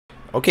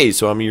Okay,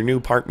 so I'm your new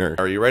partner.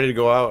 Are you ready to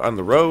go out on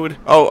the road?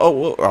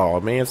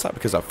 Oh man, it's not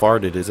because I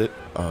farted, is it?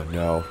 Oh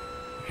no.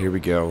 Here we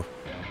go.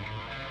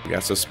 We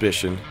got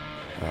suspicion.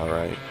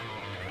 Alright.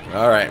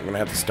 Alright, I'm gonna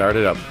have to start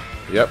it up.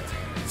 Yep,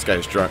 this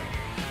guy's drunk.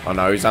 Oh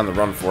no, he's on the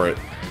run for it.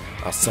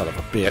 Oh, son of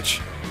a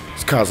bitch.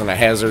 He's causing a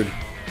hazard.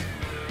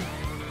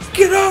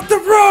 Get off the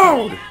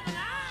road!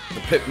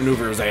 The pit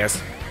maneuver his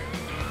ass.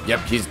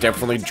 Yep, he's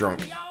definitely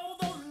drunk.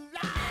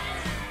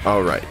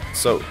 Alright,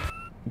 so...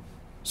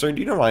 Sir,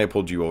 do you know why I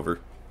pulled you over?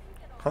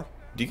 Huh?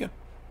 Do you?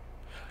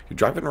 You're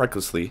driving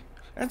recklessly.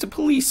 As a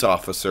police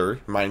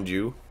officer, mind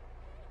you.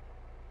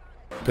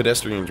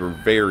 Pedestrians were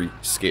very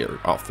scared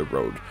off the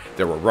road.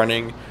 They were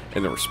running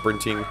and they were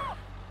sprinting.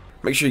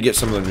 Make sure you get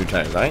some of the new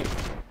tires, alright?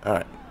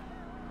 Alright.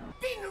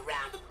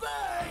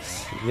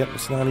 Yep,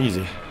 it's not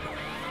easy.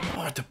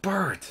 Oh, the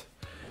bird.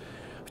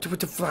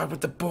 With the fly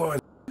with the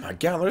bird. My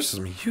God, there's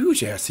some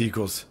huge ass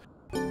eagles.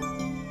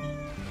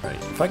 Right,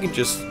 if I can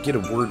just get a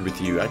word with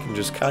you, I can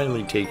just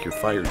kindly take your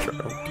fire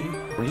truck. Okay,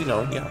 well, you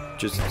know, yeah,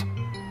 just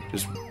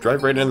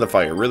drive right into the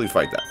fire. Really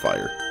fight that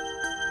fire.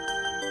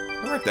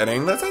 I like that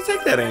ambulance. I'll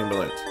take that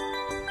ambulance.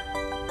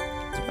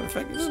 As a matter of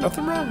fact, there's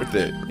nothing wrong with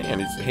it. Man,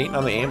 he's hating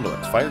on the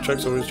ambulance. Fire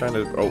truck's always trying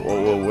to.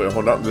 Oh, wait,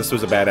 hold on. This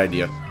was a bad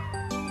idea.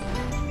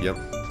 Yep,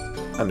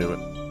 I knew it.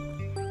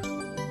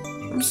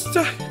 I'm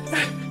stuck.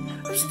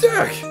 I'm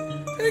stuck.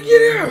 How do I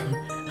get out?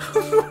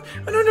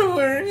 I don't know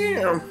where I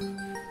am.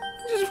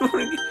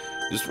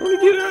 Just want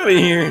to get out of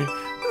here.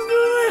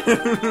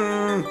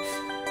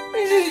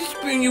 I just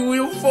spin your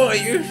wheel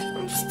fire.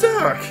 I'm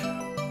stuck.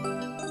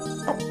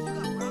 Oh.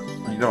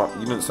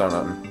 You didn't sound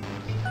nothing.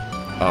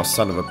 Oh,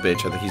 son of a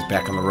bitch. I think he's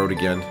back on the road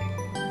again.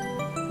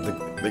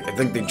 I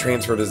think they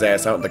transferred his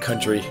ass out in the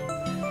country.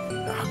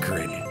 Oh,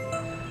 great.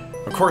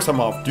 Of course I'm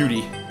off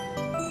duty.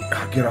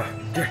 Oh, get off.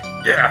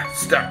 Yeah,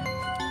 stop.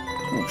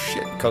 Oh,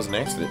 shit. Caused an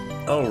accident.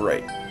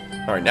 Alright.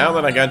 Alright, now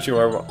that I got you,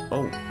 oh.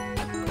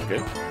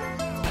 Okay.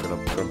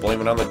 Gonna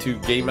blame it on the two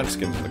gay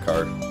Mexicans in the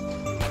car.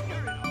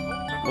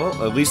 Well,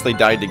 at least they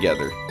died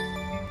together.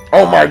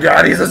 Oh my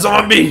God, he's a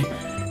zombie!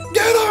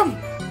 Get him!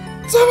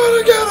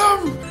 Somebody get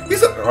him!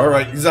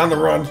 Alright, he's on the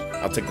run.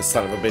 I'll take the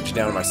son of a bitch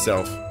down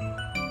myself.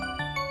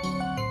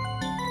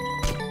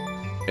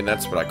 And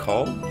that's what I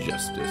call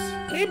justice.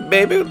 Hey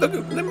baby, look,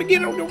 let me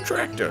get on your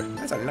tractor.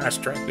 That's a nice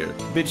tractor.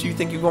 Bitch, you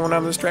think you're going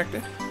on this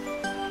tractor?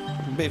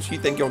 Bitch, you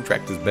think your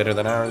tractor's better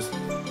than ours?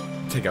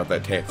 Take out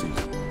that taxi.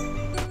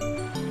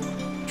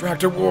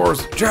 Tractor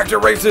wars! Tractor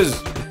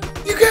races!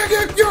 You can't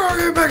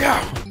get back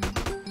out!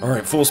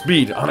 Alright, full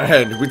speed, on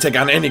ahead. We take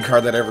on any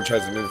car that ever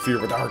tries to interfere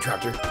with our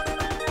tractor.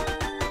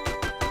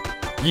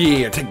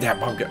 Yeah, take that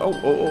pumpkin.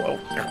 Oh,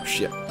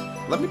 shit.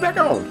 Let me back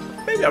on.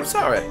 Baby, I'm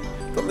sorry.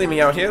 Don't leave me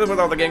out here with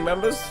all the gang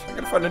members. I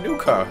gotta find a new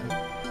car.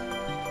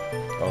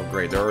 Oh,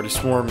 great, they're already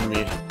swarming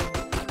me.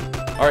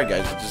 Alright,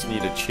 guys, we just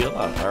need to chill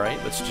out,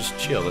 alright? Let's just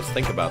chill. Let's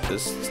think about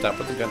this. Stop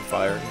with the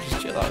gunfire.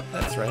 Just chill out.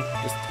 That's right.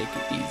 Just take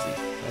it easy.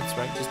 That's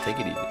right, just take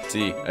it easy.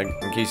 See,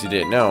 in case you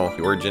didn't know,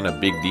 the origin of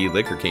Big D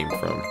Liquor came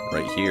from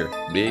right here.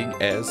 Big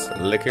S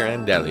Liquor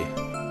and Deli.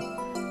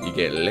 You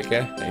get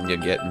liquor and you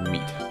get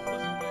meat.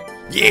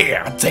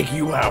 Yeah, I'll take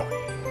you out.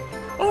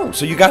 Oh,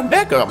 so you got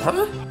backup,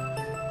 huh?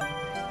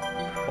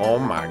 Oh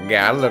my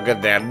God, look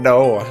at that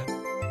door.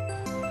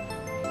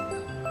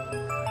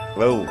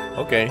 Whoa,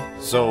 okay.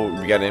 So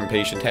we got an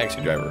impatient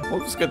taxi driver.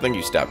 Well, it's a good thing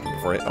you stopped him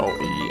before it. Oh,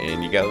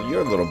 and you got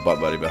your little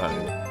butt buddy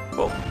behind.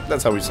 Well,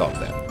 that's how we solved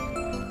that.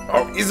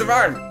 Oh, he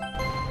survived!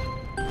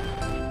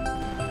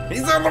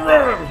 He's on the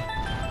run!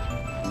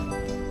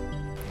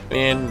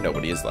 And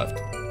nobody is left.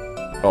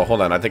 Oh, hold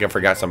on, I think I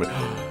forgot somebody.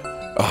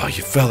 Oh,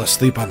 you fell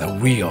asleep on the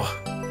wheel.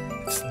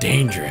 It's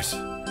dangerous.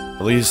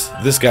 At least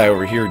this guy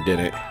over here did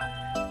it.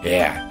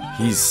 Yeah,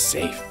 he's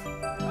safe.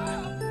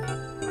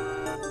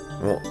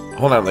 Well,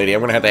 hold on, lady.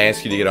 I'm gonna have to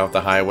ask you to get off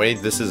the highway.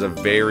 This is a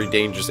very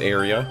dangerous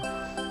area.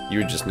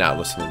 You're just not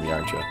listening to me,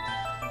 aren't you?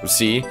 Well,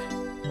 see?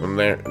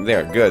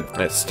 There, good.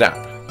 Let's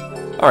stop.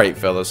 Alright,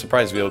 fellas,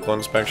 surprise vehicle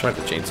inspection. I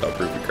have to chainsaw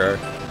proof your car.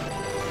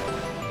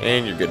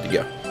 And you're good to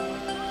go.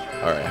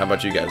 Alright, how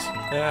about you guys?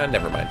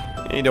 Never mind.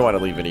 You don't want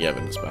to leave any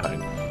evidence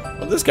behind.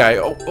 Well, this guy,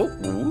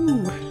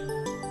 ooh.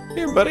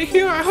 Here, buddy,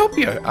 here, I'll help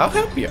you.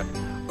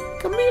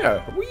 Come here.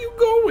 Where you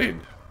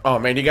going? Oh,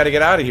 man, you gotta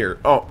get out of here.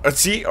 Oh,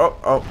 see?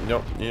 Oh,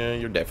 no. Yeah,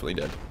 you're definitely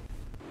dead.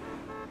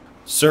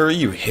 Sir,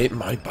 you hit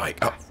my bike.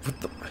 Oh, what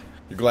the?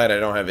 You're glad I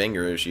don't have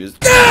anger issues.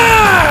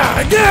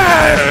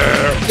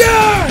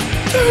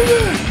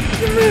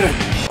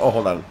 Oh,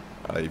 hold on.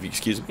 If you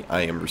excuse me,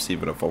 I am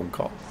receiving a phone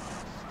call.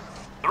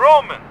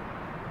 Roman,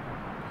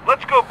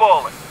 let's go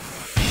bowling.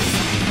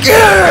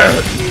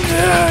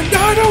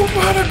 I don't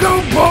want to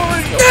go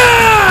bowling.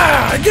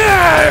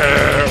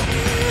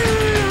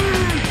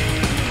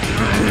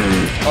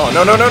 Oh,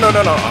 no.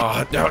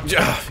 Oh, no.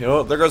 You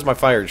know, there goes my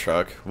fire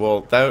truck.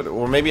 Well,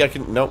 maybe I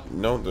can. No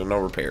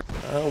repair.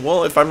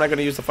 Well, if I'm not going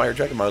to use the fire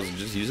truck, I might as well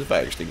just use a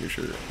fire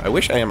extinguisher. I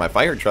wish I had my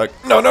fire truck.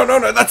 No.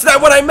 That's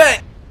not what I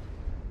meant.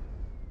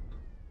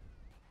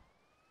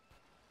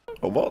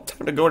 Oh, well,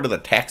 time to go into the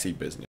taxi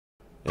business.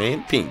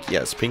 And pink.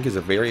 Yes, pink is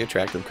a very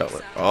attractive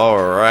color.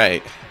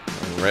 Alright.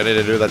 I'm ready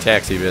to do the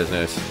taxi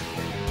business.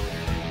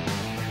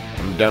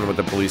 I'm done with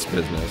the police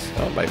business.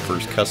 Oh, my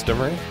first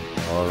customer.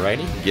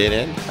 Alrighty, get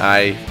in.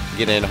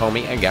 Get in,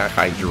 homie. I got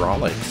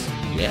hydraulics.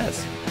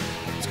 Yes.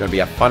 It's gonna be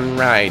a fun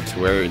ride to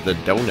where the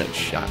donut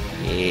shop.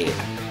 Yeah.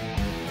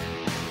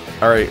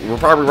 Alright, we're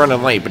probably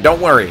running late, but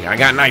don't worry. I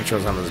got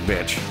nitros on this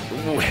bitch.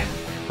 Ooh.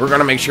 We're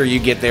gonna make sure you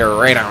get there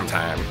right on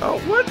time. Oh,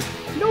 what?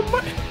 No,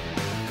 what?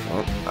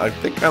 Well, I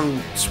think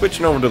I'm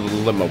switching over to the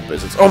limo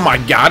business. Oh my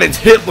god, it's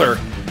Hitler!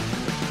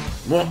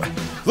 Well,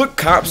 look,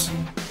 cops.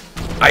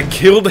 I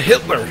killed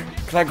Hitler.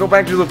 Can I go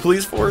back to the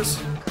police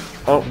force?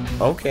 Oh,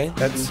 okay.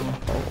 That's...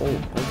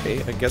 Oh,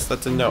 okay. I guess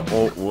that's a no.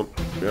 Oh,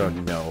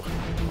 no.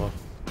 Well,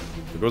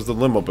 there goes the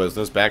limo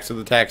business. Back to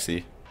the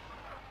taxi.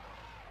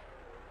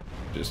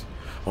 Just...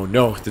 Oh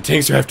no, the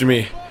tanks are after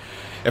me.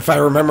 If I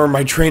remember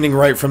my training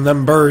right from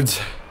them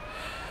birds.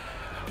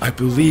 I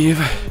believe...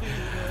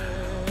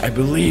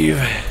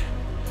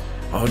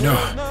 Oh no,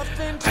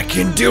 I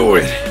can do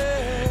it!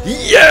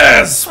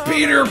 Yes!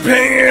 Peter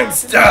Pan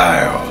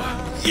style!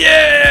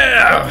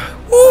 Yeah!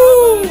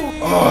 Woo!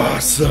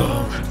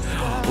 Awesome!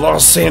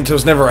 Los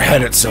Santos never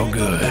had it so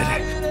good.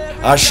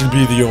 I should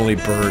be the only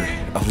bird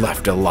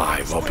left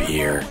alive up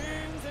here.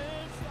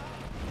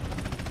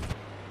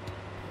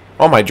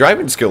 Oh, my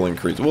driving skill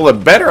increased. Well,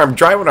 it better. I'm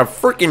driving a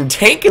freaking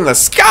tank in the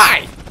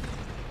sky!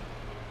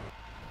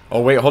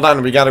 Oh, wait, hold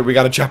on. We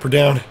gotta chop her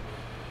down.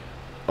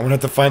 I'm gonna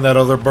have to find that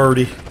other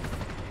birdie.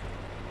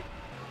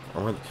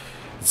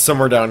 It's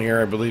somewhere down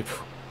here, I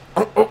believe.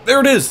 Oh,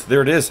 there it is.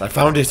 There it is. I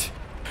found it.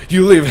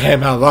 You leave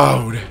him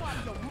alone.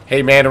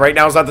 Hey, man, right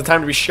now is not the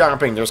time to be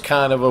shopping. There's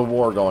kind of a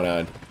war going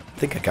on. I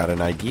think I got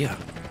an idea.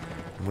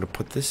 I'm gonna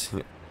put this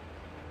in.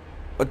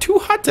 Oh, too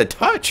hot to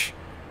touch.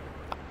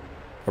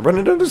 I'm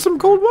running into some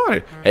cold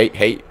water.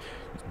 Hey,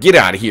 get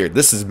out of here.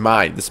 This is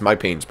mine. This is my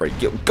paint spray.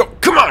 Go,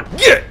 come on,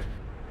 get!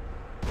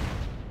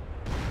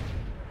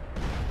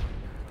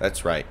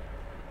 That's right.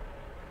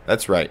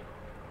 That's right.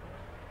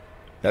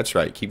 That's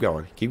right. Keep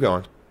going. Keep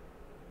going.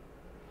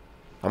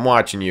 I'm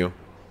watching you.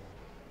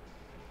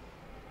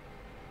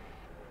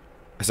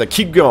 I said,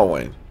 keep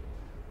going.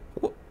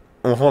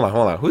 Oh, hold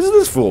on. Who's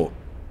this fool?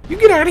 You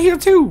get out of here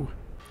too.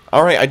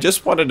 All right, I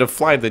just wanted to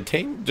fly the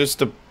tank just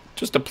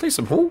to play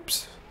some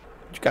hoops.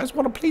 You guys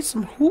want to play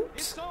some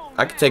hoops?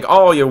 I can take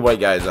all your white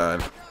guys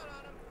on.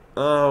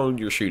 Oh,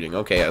 you're shooting.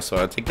 Okay, so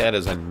I'll take that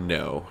as a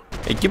no.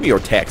 Hey, give me your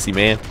taxi,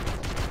 man.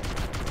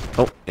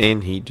 Oh,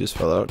 and he just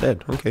fell out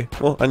dead. Okay,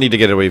 well, I need to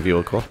get away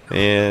vehicle.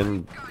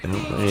 And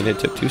it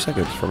took 2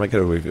 seconds for my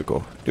getaway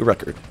vehicle. New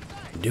record.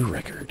 New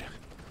record.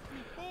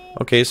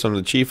 Okay, so I'm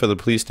the chief of the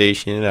police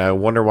station, and I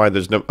wonder why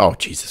there's no... Oh,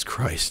 Jesus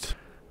Christ.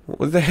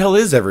 What the hell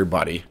is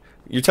everybody?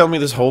 You're telling me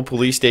this whole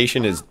police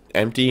station is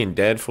empty and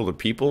dead full of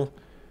people?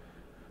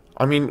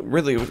 I mean,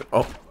 really...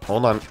 Oh,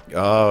 hold on.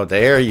 Oh,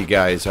 there you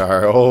guys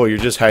are. Oh, you're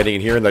just hiding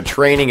in here in the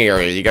training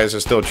area. You guys are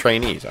still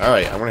trainees.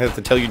 Alright, I'm gonna have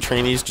to tell you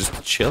trainees,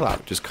 just chill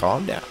out. Just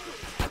calm down.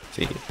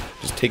 See?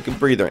 Just take a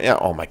breather. Yeah,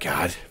 oh my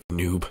god.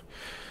 Noob.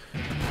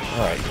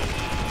 Alright.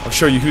 I'll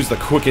show you who's the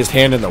quickest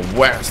hand in the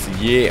West.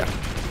 Yeah.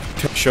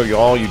 Show you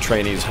all you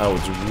trainees how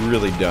it's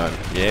really done.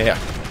 Yeah.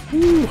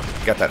 Woo.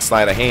 Got that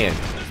sleight of hand.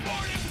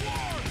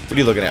 What are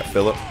you looking at,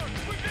 Philip?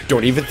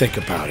 Don't even think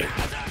about it.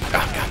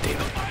 Oh, god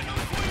damn it.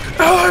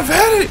 Oh, I've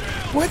had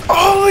it with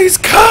all these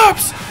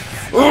cops.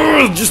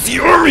 Oh, just the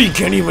army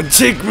can't even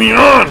take me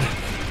on.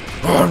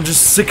 Oh, I'm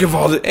just sick of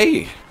all the...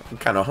 Hey, I'm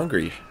kind of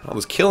hungry. All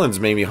those killings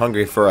made me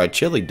hungry for a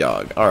chili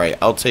dog. Alright,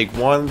 I'll take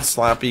one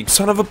sloppy...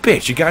 Son of a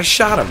bitch, you guys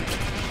shot him.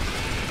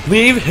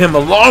 Leave him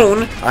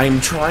alone.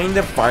 I'm trying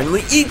to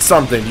finally eat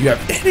something. Do you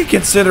have any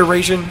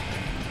consideration?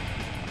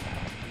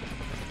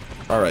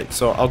 Alright,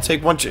 so I'll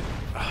take one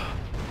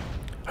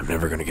I'm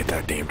never gonna get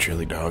that damn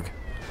chili dog.